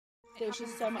There's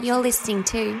just so much. You're listening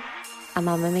to a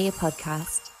Mamamia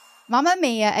podcast.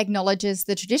 Mamamia acknowledges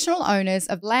the traditional owners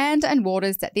of land and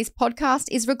waters that this podcast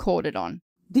is recorded on.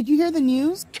 Did you hear the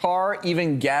news? Tar,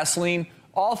 even gasoline,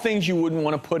 all things you wouldn't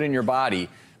want to put in your body.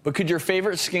 But could your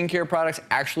favorite skincare products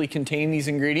actually contain these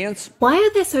ingredients? Why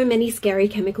are there so many scary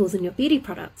chemicals in your beauty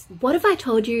products? What if I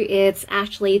told you it's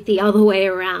actually the other way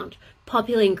around?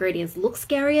 Popular ingredients look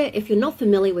scarier if you're not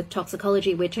familiar with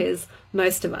toxicology, which is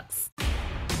most of us.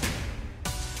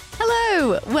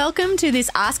 Hello, welcome to this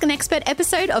Ask an Expert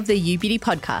episode of the You Beauty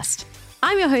podcast.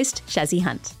 I'm your host, Shazzy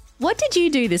Hunt. What did you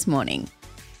do this morning?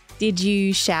 Did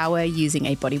you shower using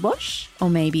a body wash? Or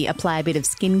maybe apply a bit of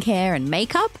skincare and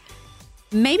makeup?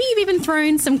 Maybe you've even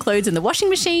thrown some clothes in the washing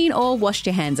machine or washed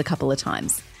your hands a couple of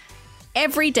times.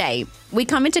 Every day, we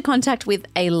come into contact with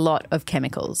a lot of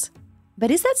chemicals. But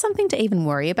is that something to even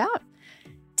worry about?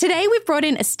 Today, we've brought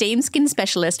in esteemed skin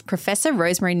specialist, Professor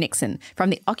Rosemary Nixon from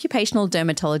the Occupational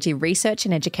Dermatology Research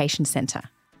and Education Centre.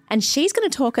 And she's going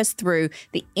to talk us through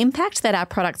the impact that our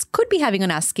products could be having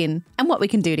on our skin and what we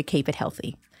can do to keep it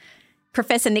healthy.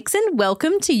 Professor Nixon,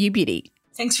 welcome to You Beauty.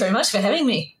 Thanks very much for having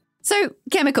me. So,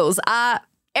 chemicals are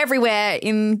everywhere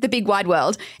in the big wide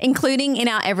world, including in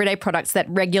our everyday products that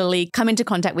regularly come into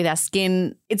contact with our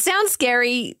skin. It sounds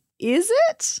scary, is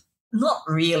it? Not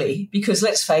really, because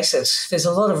let's face it, there's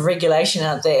a lot of regulation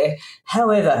out there.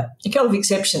 However, a couple of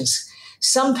exceptions.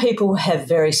 Some people have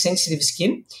very sensitive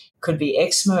skin. Could be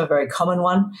eczema, a very common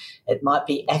one. It might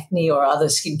be acne or other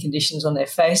skin conditions on their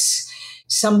face.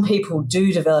 Some people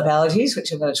do develop allergies,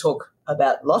 which I'm going to talk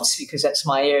about lots because that's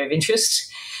my area of interest.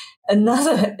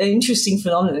 Another interesting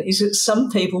phenomenon is that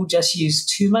some people just use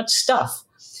too much stuff.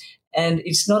 And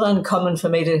it's not uncommon for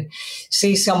me to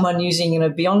see someone using,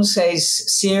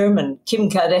 Beyonce's serum and Kim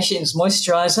Kardashian's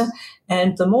moisturizer.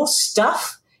 And the more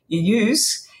stuff you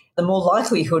use, the more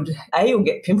likelihood, A, you'll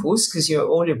get pimples because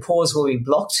all your pores will be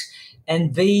blocked,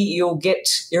 and B, you'll get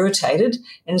irritated,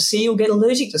 and C, you'll get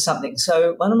allergic to something.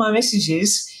 So one of my messages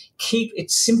is keep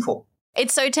it simple.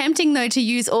 It's so tempting, though, to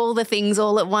use all the things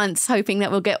all at once, hoping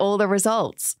that we'll get all the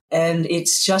results. And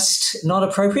it's just not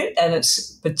appropriate, and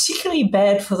it's particularly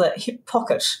bad for the hip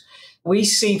pocket. We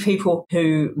see people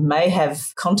who may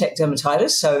have contact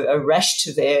dermatitis, so a rash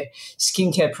to their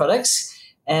skincare products.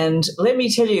 And let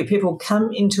me tell you, people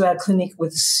come into our clinic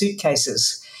with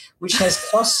suitcases, which has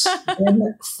cost them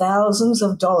thousands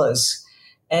of dollars.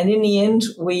 And in the end,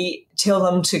 we tell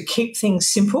them to keep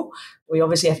things simple. We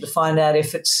obviously have to find out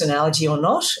if it's an allergy or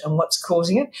not and what's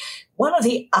causing it. One of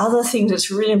the other things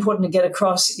that's really important to get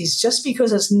across is just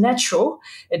because it's natural,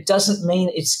 it doesn't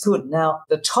mean it's good. Now,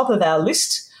 the top of our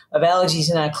list of allergies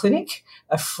in our clinic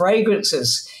are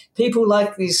fragrances. People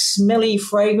like these smelly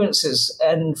fragrances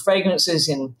and fragrances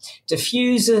in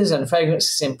diffusers and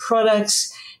fragrances in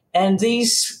products. And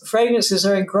these fragrances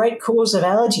are a great cause of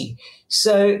allergy.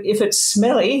 So if it's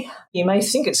smelly, you may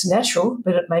think it's natural,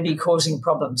 but it may be causing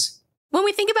problems. When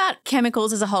we think about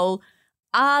chemicals as a whole,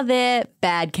 are there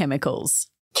bad chemicals?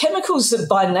 Chemicals that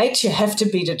by nature have to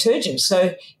be detergents.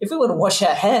 So if we want to wash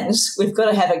our hands, we've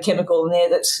got to have a chemical in there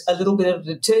that's a little bit of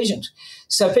detergent.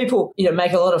 So people,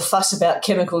 make a lot of fuss about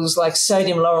chemicals like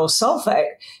sodium lauryl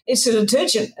sulfate. It's a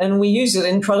detergent, and we use it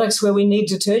in products where we need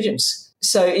detergents.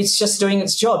 So it's just doing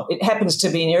its job. It happens to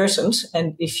be an irritant,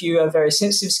 and if you have very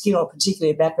sensitive skin or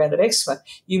particularly a background of eczema,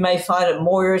 you may find it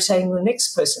more irritating than the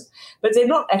next person. But they're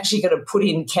not actually going to put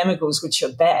in chemicals which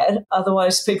are bad,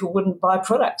 otherwise people wouldn't buy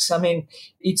products. I mean,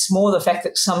 it's more the fact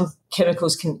that some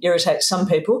chemicals can irritate some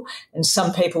people and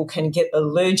some people can get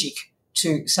allergic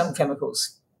to some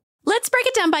chemicals. Let's break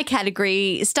it down by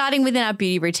category, starting within our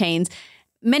beauty routines.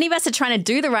 Many of us are trying to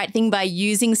do the right thing by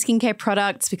using skincare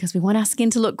products because we want our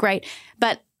skin to look great.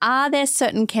 But are there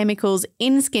certain chemicals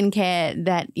in skincare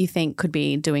that you think could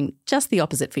be doing just the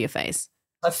opposite for your face?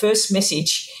 My first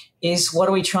message is, what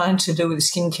are we trying to do with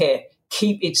skincare?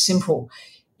 Keep it simple.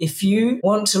 If you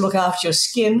want to look after your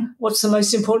skin, what's the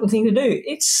most important thing to do?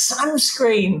 It's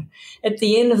sunscreen. At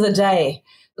the end of the day,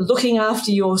 looking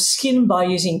after your skin by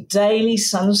using daily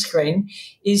sunscreen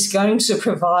is going to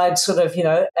provide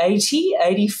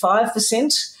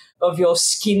 85% of your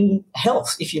skin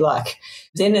health, if you like.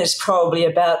 Then it's probably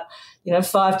about,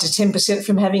 5 to 10%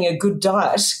 from having a good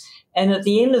diet. And at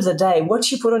the end of the day,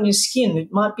 what you put on your skin,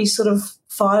 it might be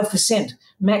 5%,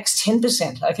 max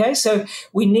 10%, okay? So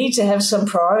we need to have some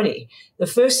priority. The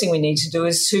first thing we need to do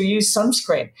is to use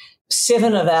sunscreen.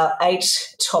 7 of our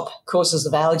 8 top causes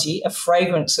of allergy are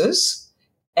fragrances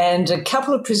and a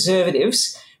couple of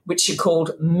preservatives, which are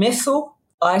called methyl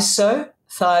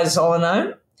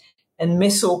isothiazolinone and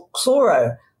methyl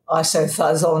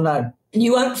chloroisothiazolinone.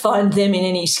 You won't find them in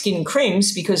any skin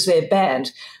creams because they're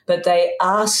banned, but they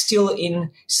are still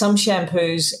in some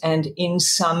shampoos and in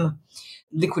some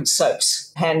liquid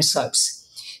soaps, hand soaps.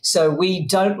 So we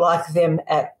don't like them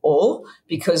at all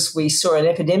because we saw an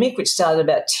epidemic which started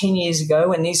about 10 years ago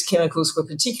when these chemicals were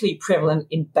particularly prevalent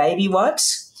in baby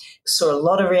wipes. Saw a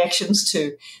lot of reactions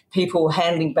to people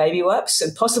handling baby wipes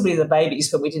and possibly the babies,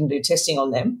 but we didn't do testing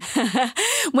on them.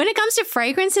 When it comes to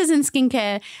fragrances and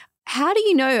skincare, how do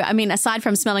you know? I mean, aside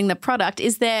from smelling the product,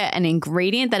 is there an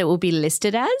ingredient that it will be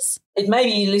listed as? It may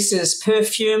be listed as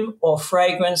perfume or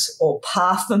fragrance or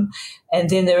parfum. And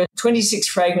then there are 26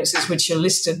 fragrances which are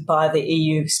listed by the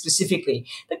EU specifically.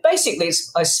 But basically,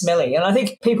 it's smelly. And I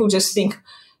think people just think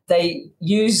they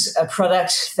use a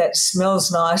product that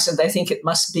smells nice and they think it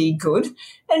must be good.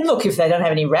 And look, if they don't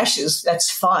have any rashes,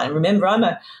 that's fine. Remember, I'm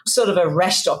a sort of a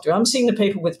rash doctor. I'm seeing the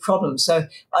people with problems. So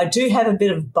I do have a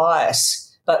bit of bias.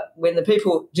 But when the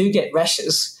people do get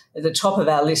rashes, at the top of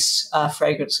our list are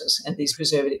fragrances and these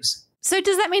preservatives. So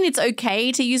does that mean it's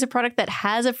okay to use a product that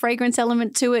has a fragrance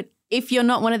element to it if you're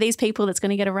not one of these people that's going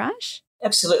to get a rash?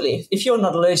 Absolutely. If you're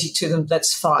not allergic to them,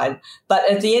 that's fine. But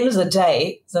at the end of the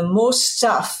day, the more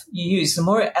stuff you use, the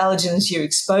more allergens you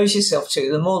expose yourself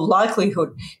to, the more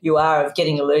likelihood you are of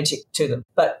getting allergic to them.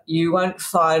 But you won't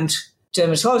find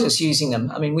dermatologists using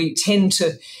them. I mean, we tend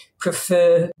to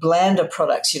prefer blander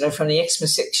products, from the eczema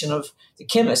section of the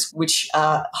chemist, which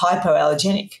are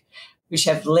hypoallergenic, which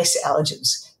have less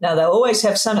allergens. Now, they'll always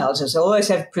have some allergens. They'll always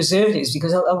have preservatives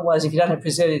because otherwise, if you don't have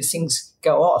preservatives, things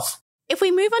go off. If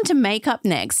we move on to makeup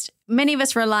next, many of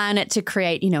us rely on it to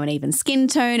create, an even skin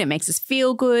tone. It makes us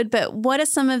feel good. But what are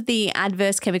some of the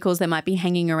adverse chemicals that might be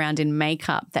hanging around in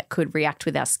makeup that could react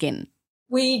with our skin?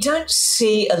 We don't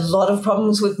see a lot of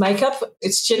problems with makeup.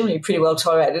 It's generally pretty well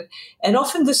tolerated. And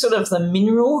often the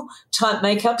mineral type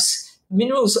makeups,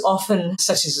 minerals often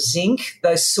such as zinc,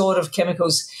 those sort of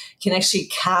chemicals can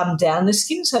actually calm down the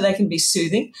skin so they can be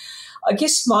soothing. I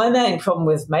guess my main problem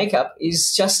with makeup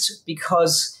is just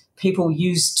because people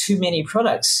use too many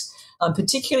products. I'm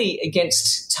particularly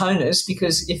against toners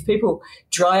because if people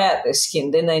dry out their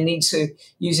skin, then they need to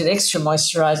use an extra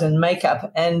moisturizer and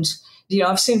makeup. And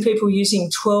I've seen people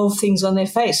using 12 things on their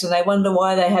face and they wonder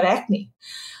why they have acne.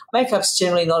 Makeup's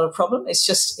generally not a problem. It's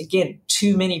just, again,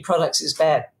 too many products is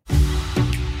bad.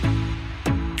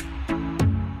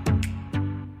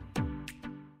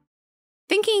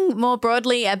 Thinking more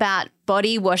broadly about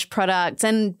body wash products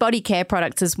and body care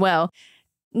products as well,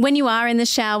 when you are in the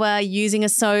shower using a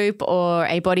soap or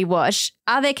a body wash,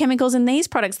 are there chemicals in these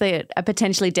products that are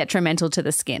potentially detrimental to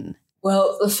the skin?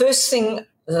 Well, the first thing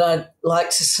that I'd like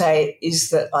to say is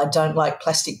that I don't like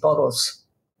plastic bottles.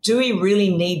 Do we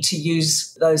really need to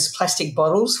use those plastic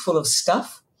bottles full of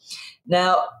stuff?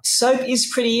 Now, soap is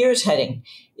pretty irritating.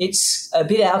 It's a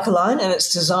bit alkaline and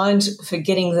it's designed for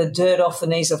getting the dirt off the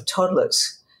knees of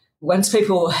toddlers. Once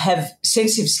people have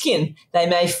sensitive skin, they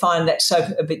may find that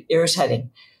soap a bit irritating.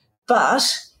 But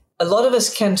a lot of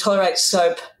us can tolerate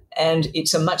soap and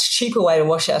it's a much cheaper way to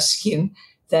wash our skin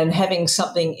than having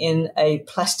something in a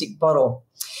plastic bottle.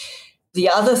 The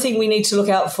other thing we need to look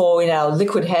out for in our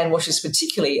liquid hand washes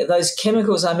particularly are those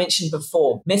chemicals I mentioned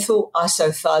before, methyl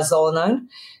isothiazolinone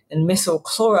and methyl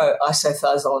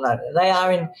chloroisothiazolinone. They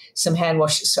are in some hand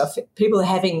washes. So if people are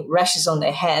having rashes on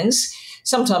their hands,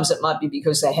 sometimes it might be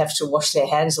because they have to wash their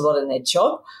hands a lot in their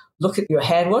job. Look at your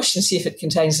hand wash and see if it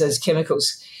contains those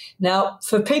chemicals. Now,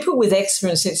 for people with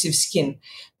eczema and sensitive skin,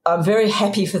 I'm very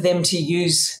happy for them to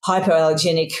use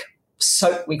hypoallergenic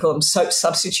soap. We call them soap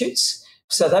substitutes.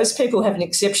 So those people have an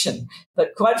exception.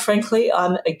 But quite frankly,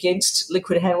 I'm against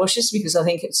liquid hand washes because I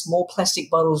think it's more plastic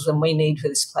bottles than we need for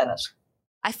this planet.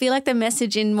 I feel like the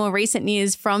message in more recent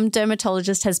years from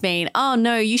dermatologists has been, oh,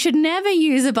 no, you should never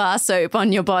use a bar soap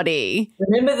on your body.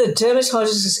 Remember, the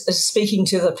dermatologist is speaking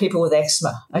to the people with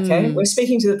eczema, okay? We're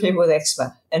speaking to the people with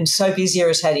eczema, and soap is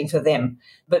irritating for them.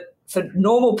 But for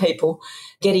normal people,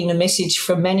 getting the message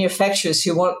from manufacturers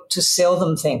who want to sell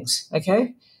them things,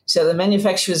 okay? So the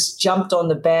manufacturers jumped on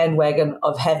the bandwagon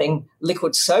of having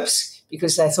liquid soaps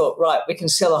because they thought, right, we can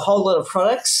sell a whole lot of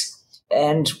products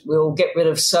and we'll get rid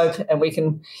of soap and we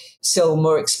can sell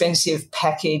more expensive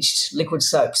packaged liquid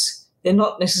soaps. They're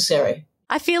not necessary.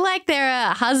 I feel like there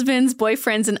are husbands,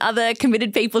 boyfriends and other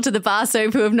committed people to the bar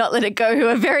soap who have not let it go who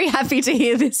are very happy to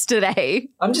hear this today.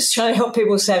 I'm just trying to help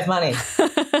people save money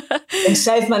and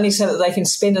save money so that they can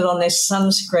spend it on their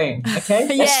sunscreen, okay?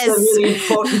 Yes. That's the really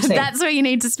important thing. That's where you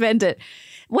need to spend it.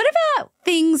 What about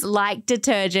things like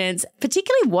detergents,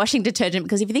 particularly washing detergent?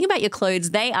 Because if you think about your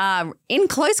clothes, they are in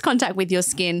close contact with your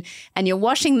skin and you're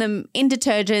washing them in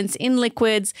detergents, in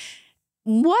liquids.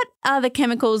 what are the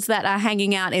chemicals that are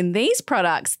hanging out in these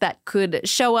products that could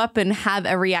show up and have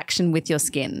a reaction with your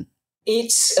skin?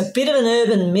 It's a bit of an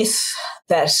urban myth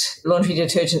that laundry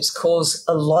detergents cause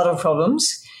a lot of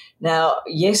problems. Now,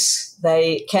 yes,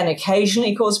 they can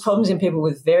occasionally cause problems in people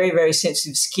with very, very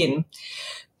sensitive skin.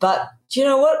 But do you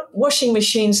know what? Washing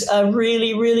machines are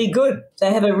really, really good.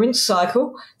 They have a rinse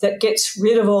cycle that gets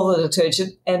rid of all the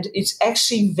detergent, and it's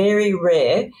actually very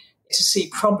rare to see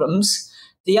problems.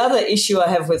 The other issue I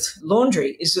have with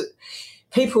laundry is that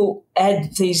people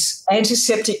add these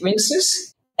antiseptic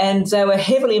rinses, and they were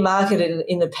heavily marketed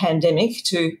in the pandemic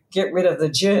to get rid of the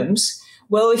germs.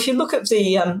 Well, if you look at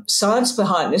the science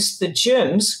behind this, the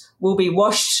germs will be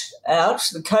washed out.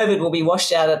 The COVID will be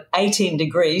washed out at 18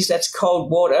 degrees. That's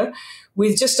cold water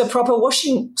with just a proper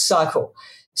washing cycle.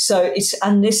 So it's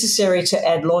unnecessary to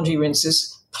add laundry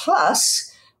rinses.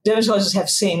 Plus, dermatologists have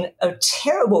seen a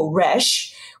terrible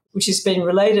rash, which has been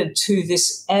related to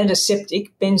this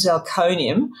antiseptic,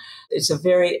 benzalkonium. It's a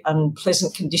very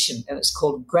unpleasant condition, and it's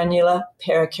called granular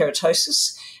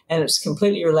parakeratosis, and it's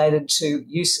completely related to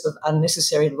use of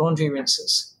unnecessary laundry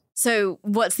rinses. So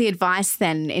what's the advice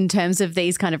then in terms of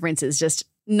these kind of rinses? Just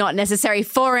not necessary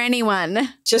for anyone.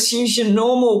 Just use your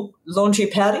normal laundry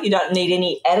powder. You don't need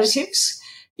any additives.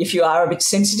 If you are a bit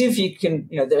sensitive, you can,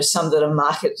 there are some that are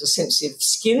marketed to sensitive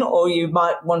skin, or you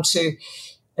might want to,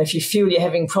 if you feel you're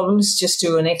having problems, just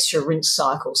do an extra rinse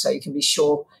cycle so you can be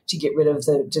sure to get rid of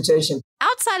the detergent.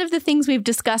 Outside of the things we've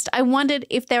discussed, I wondered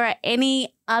if there are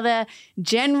any other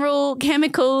general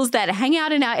chemicals that hang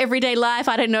out in our everyday life.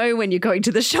 I don't know, when you're going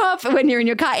to the shop, when you're in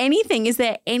your car, anything. Is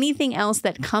there anything else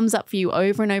that comes up for you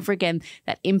over and over again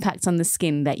that impacts on the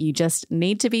skin that you just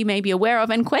need to be maybe aware of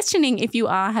and questioning if you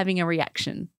are having a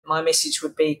reaction? My message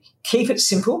would be keep it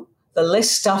simple. The less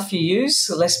stuff you use,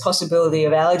 the less possibility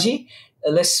of allergy,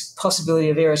 the less possibility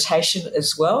of irritation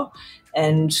as well.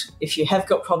 And if you have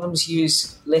got problems,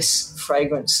 use less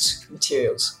fragranced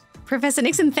materials. Professor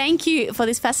Nixon, thank you for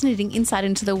this fascinating insight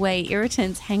into the way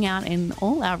irritants hang out in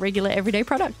all our regular everyday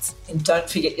products. And don't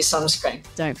forget your sunscreen.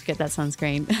 Don't forget that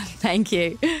sunscreen. Thank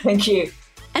you. Thank you.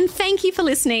 And thank you for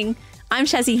listening. I'm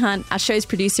Shazzy Hunt. Our show's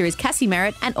producer is Cassie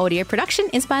Merritt, and audio production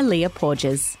is by Leah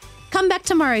Porges. Come back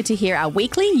tomorrow to hear our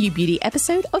weekly You Beauty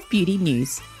episode of Beauty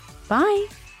News. Bye.